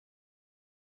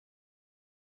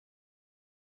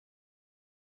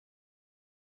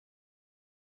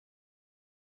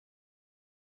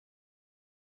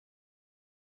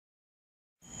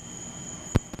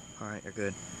Alright, you're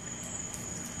good.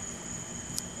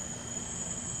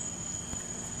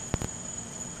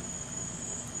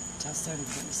 Tell Sarah to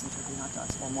get me some turkey hot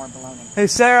dogs or more bologna. Hey,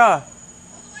 Sarah!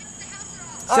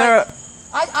 Sarah!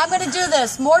 Right. I'm going to do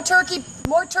this. More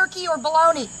turkey or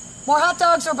bologna. More hot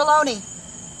dogs or bologna.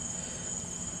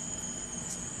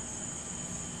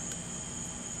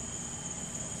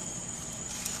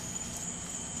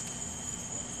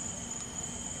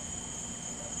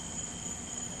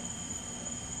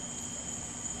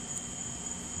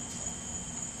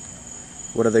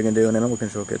 What are they going to do when animal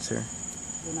control gets here?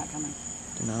 They're not coming.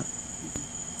 Do not?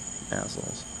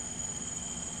 Assholes.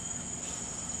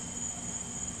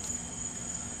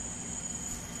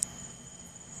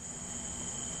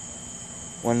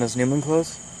 When does Newman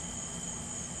close?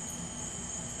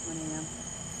 1 a.m.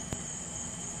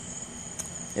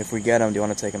 If we get them, do you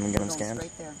want to take them and get them Going scanned?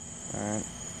 straight there. Alright.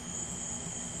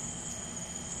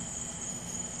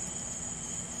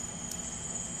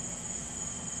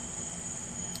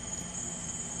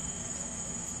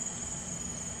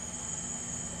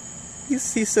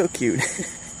 He's so cute.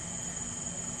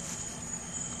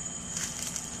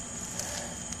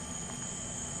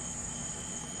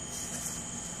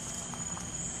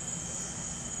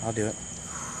 I'll do it.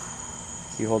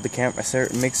 You hold the camera.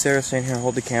 Make Sarah stand here and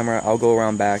hold the camera. I'll go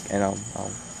around back and I'll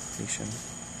leash him.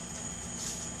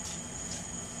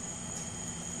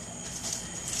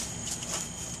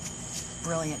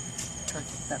 Brilliant turkey.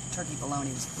 That turkey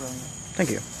bologna was brilliant.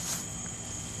 Thank you.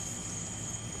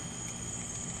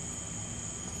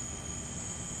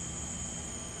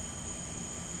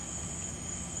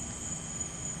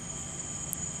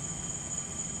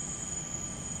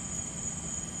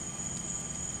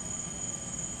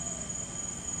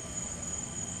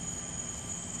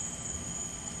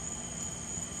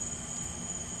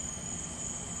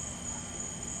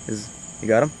 You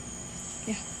got him?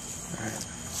 Yeah. Alright.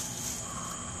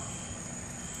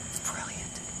 It's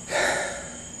brilliant.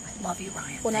 I love you,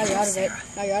 Ryan. Well, now you're out of it.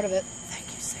 Now you're out of it. Thank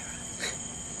you,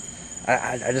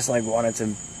 Sarah. I just like wanted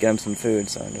to get him some food,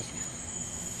 so I just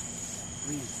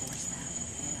Reinforce that.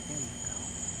 Yeah, there you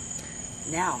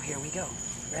go. Now, here we go.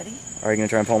 Ready? Are you gonna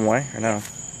try and pull him away or no?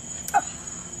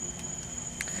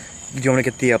 Do you want to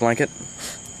get the blanket?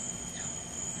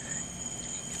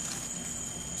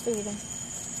 Let's do it again.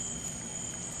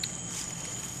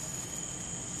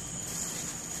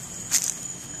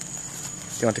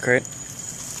 Do you want the crate?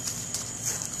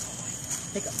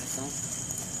 Pick up my phone.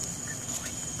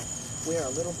 We're a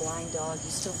little blind dog. You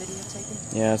still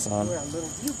videotaping? Yeah, it's on. We're a little.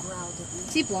 You growled at me.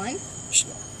 Is he blind? Shh.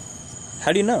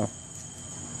 How do you know?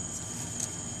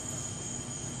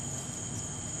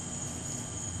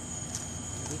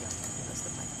 Here we go. Here goes the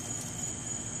pipe.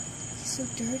 He's so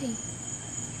dirty.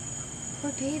 Poor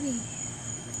baby.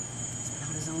 He's been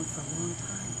on his own for a long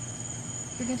time.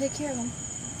 You're gonna take care of him.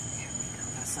 There we go.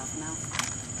 Got a soft mouth.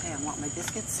 Okay, I want my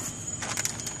biscuits.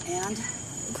 And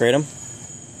Crate him?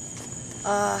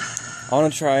 I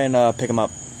want to try and pick him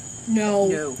up. No.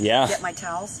 no. Yeah. Get my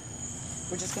towels.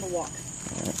 We're just gonna walk.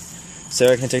 Right.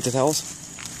 Sarah, can you take the towels?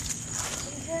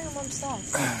 I'm carrying him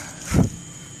himself.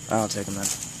 I'll take them then.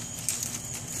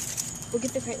 We'll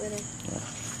get the crate later. Yeah.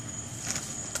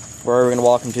 Where are we gonna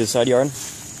walk him to the side yard? I'm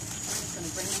just gonna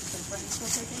bring them to the front. You still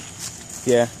taking?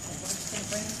 Yeah. Okay, we're just gonna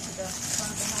bring them to the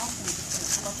front of the house and we're just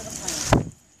gonna come up with a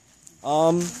plan.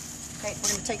 Okay,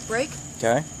 we're gonna take a break.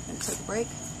 Okay. We're gonna take a break.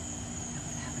 I'm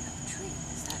gonna have another treat.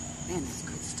 Is that, man, that's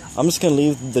good stuff. I'm just gonna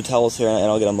leave the towels here and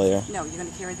I'll get them later. No, you're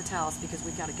gonna carry the towels because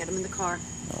we've got to get them in the car.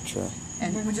 Not sure.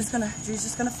 And you're just gonna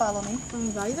follow me. Can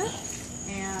we buy that?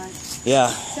 And Yeah.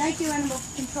 thank you, Animal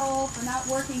Control, for not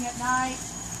working at night.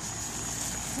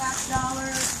 Tax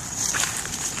dollars.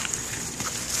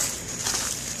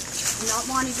 Not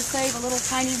wanting to save a little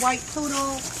tiny white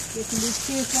poodle. You can do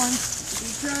serious ones. Be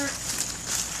jerk.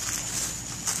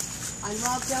 I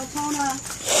love Deltona.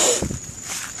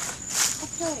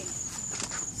 Okay.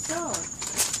 So,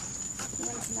 we're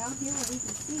going to come out here where we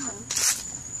can see him.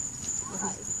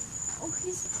 Oh,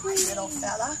 he's My pretty. little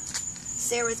fella.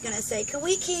 Sarah's going to say, can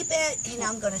we keep it? And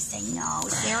I'm going to say no.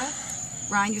 Sarah?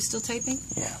 Ryan, you're still taping?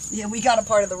 Yeah. Yeah, we got a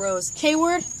part of the rose.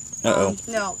 K-word? Uh-oh.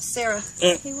 No, Sarah.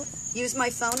 K-word? Use my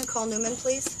phone and call Newman,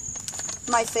 please.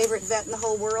 My favorite vet in the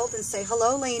whole world, and say,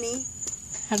 hello, Lainey.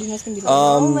 How do you know it's going to be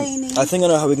Lainey. I think I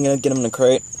know how we can get him in the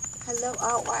crate. Hello.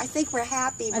 Oh, I think we're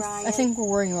happy, Ryan. I think we're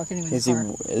worrying about getting him in Is the he?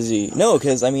 car. Is he? No,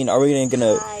 because I mean, are we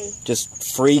gonna Hi. just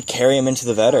free carry him into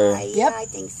the vet or? Hi, Yep. Yeah, I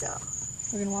think so.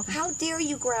 We're going to walk him. How dare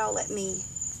you growl at me?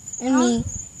 And me.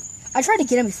 I tried to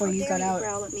get him before How you dare got you out.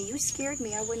 growl at me? You scared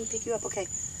me. I wouldn't pick you up. Okay.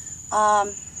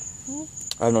 I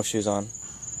have no shoes on.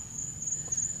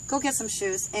 Go get some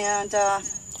shoes and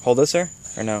Hold this, sir.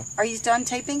 Or no? Are you done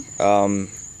taping? Do you want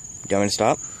me to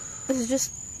stop? This is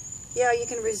just. Yeah, you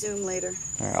can resume later.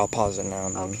 Alright, I'll pause it now.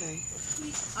 Okay.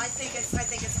 I think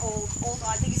it's old.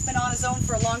 I think he's been on his own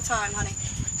for a long time, honey.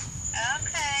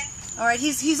 Okay. All right,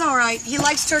 he's all right. He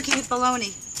likes turkey with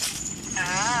bologna.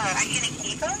 Oh, are you gonna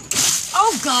keep him?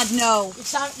 Oh God, no! It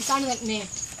sounded like me.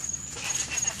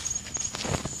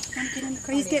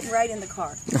 He's getting right in the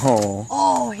car. Oh.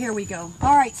 Oh, here we go.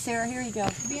 All right, Sarah, here you go.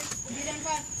 Be there in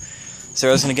front.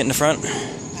 Sarah's gonna get in the front. Look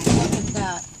at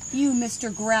that. You,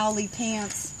 Mr. Growly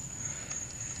Pants.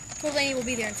 Poor Laney will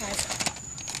be there in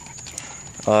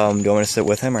 5. Do you want me to sit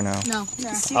with him or no? No.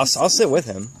 I'll sit with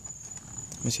him.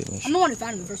 Let me see the leash. I'm the one who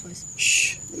found him in the first place.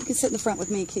 Shh. You can sit in the front with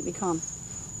me. Keep me calm.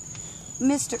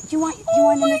 Mister, you want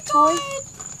a new toy?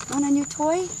 Want a new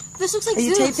toy? This looks like Are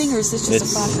you Zeus. taping or is this just a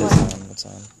fun toy? It's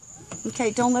on.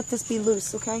 Okay, don't let this be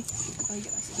loose, okay? Oh, you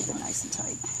guys. Keep it nice and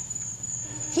tight.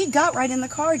 He got right in the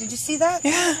car. Did you see that?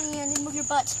 Yeah. And then move your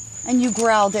butt. And you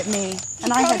growled at me.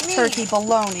 And I growled had at me. turkey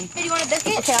bologna. Hey, do you want a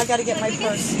biscuit? Okay, I gotta get my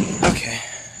purse. Okay.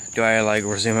 Do I like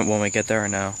resume it when we get there or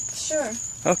no? Sure.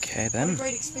 Okay What a then.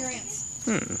 great experience.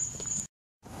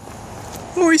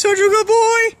 Oh, he's such a good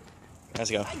boy. Let's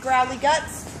go. Hi, growly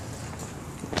guts.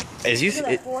 Is Look at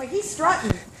that boy. He's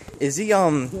strutting. is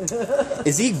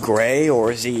he gray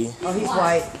or is he? Oh, he's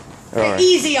white. All right.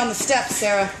 Easy on the steps,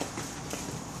 Sarah.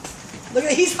 Look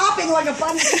at he's hopping like a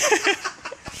bunny.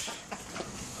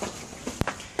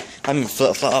 I'm in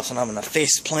flip flops and I'm gonna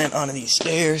face plant onto these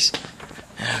stairs.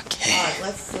 Okay. All right,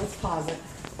 let's pause it.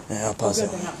 Yeah, I'll pause Good,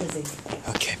 it. they're not busy.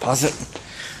 Okay, pause it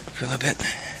for a little bit.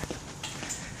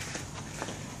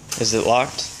 Is it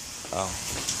locked? Oh.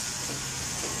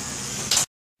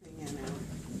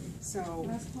 So,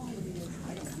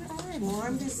 well,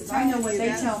 I'm just I know what they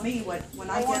tell me. When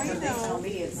I get them, they tell me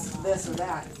it's this or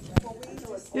that.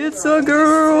 It's a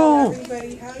girl.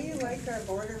 everybody, how do you like our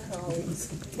border collies?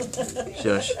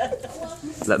 Shush.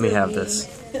 Let me have this.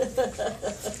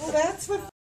 Well, that's what.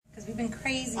 Because we've been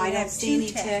crazy. I We don't have see 2 any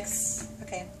ticks. ticks.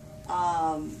 Okay.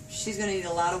 She's gonna need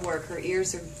a lot of work. Her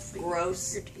ears are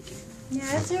gross.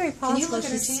 Yeah, it's very Can you possible look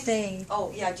at her she's teeth? stayed.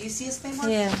 Oh yeah, do you see a spay mark?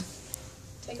 Yeah.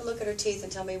 Take a look at her teeth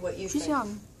and tell me what you She's think.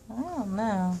 young. I don't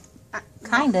know.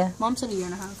 Kinda. Mom said 1.5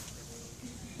 years.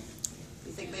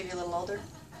 You think maybe a little older?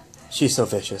 She's so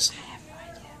vicious.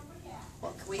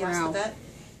 Well, can we ask the vet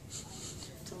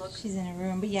to look? She's in a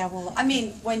room, but yeah, we'll. I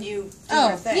mean, when you do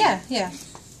your Oh, thing. yeah.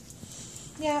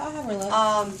 Yeah, I'll have her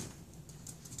look.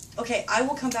 Okay, I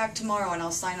will come back tomorrow and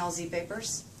I'll sign all Z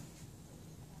papers.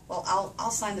 Well,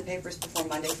 I'll sign the papers before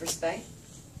Monday for spay.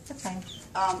 That's fine.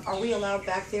 Are we allowed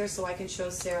back there so I can show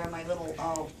Sarah my little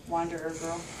wanderer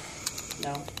girl?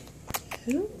 No.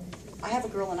 Who? I have a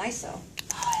girl in ISO.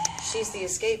 She's the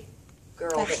escape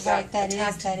girl That's that right. got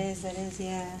That attacked. is.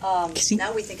 Yeah.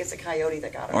 Now we think it's a coyote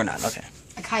that got her. Or not, okay.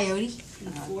 A coyote?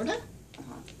 In Florida?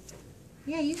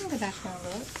 Yeah, you can go back there and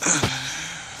look.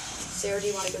 Sarah, do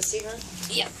you want to go see her?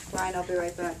 Yeah. Ryan, I'll be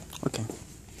right back. Okay.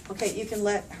 Okay, you can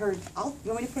let her. You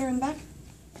want me to put her in the back?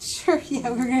 Sure. Yeah,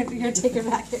 you're gonna take her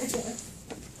back here.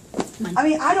 I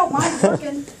mean, I don't mind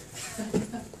working.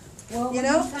 Well, You when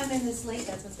know? you come in this late,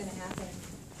 that's what's gonna happen.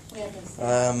 We have this.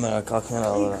 I'm gonna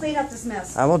clean Clean up this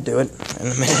mess. I will do it in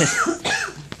a minute.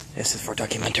 This is for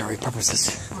documentary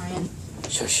purposes. Ryan.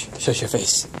 Shush. Shush your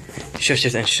face. Shush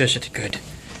it and shush it good.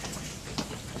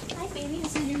 Hi, baby.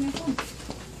 This is your new phone.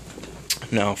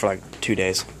 No, for like 2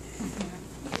 days.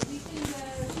 You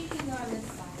can go on this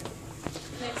side.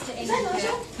 Next to Is that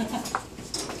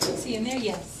Nacho? See in there?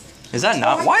 Yes. Is that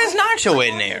not? Why is Nacho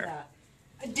in there?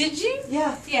 Did you?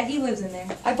 Yeah, Yeah, he lives in there.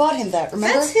 I bought him that.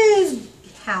 Remember? That's his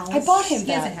house. I bought him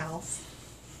He has that. a house.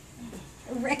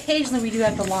 Occasionally, we do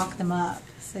have to lock them up.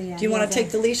 So yeah. Do you want to take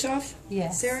the leash off,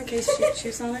 Yes. Sarah, in case she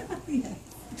chews on it?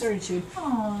 Very chewed.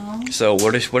 Aww. So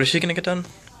what is she gonna get done?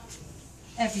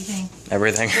 Everything.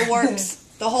 Everything. The works.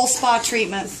 The whole spa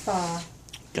treatment. Spa.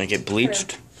 Gonna get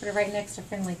bleached. Put it right next to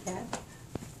Friendly Cat.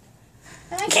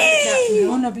 Okay.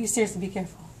 No, be seriously, be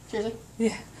careful. Seriously?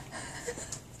 Yeah.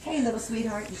 Hey, little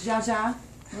sweetheart. Zsa Zsa.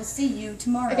 We'll see you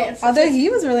tomorrow. Okay. Although he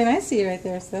was really nice to you right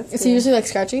there, so that's Is he usually like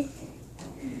scratchy?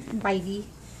 bitey.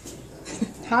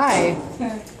 Hi.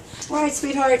 All right,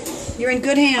 sweetheart. You're in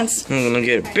good hands. I'm gonna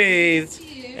get bathed,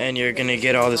 and you're gonna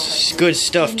get all this good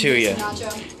stuff to you.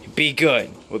 Nacho. Be good.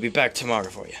 We'll be back tomorrow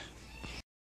for you.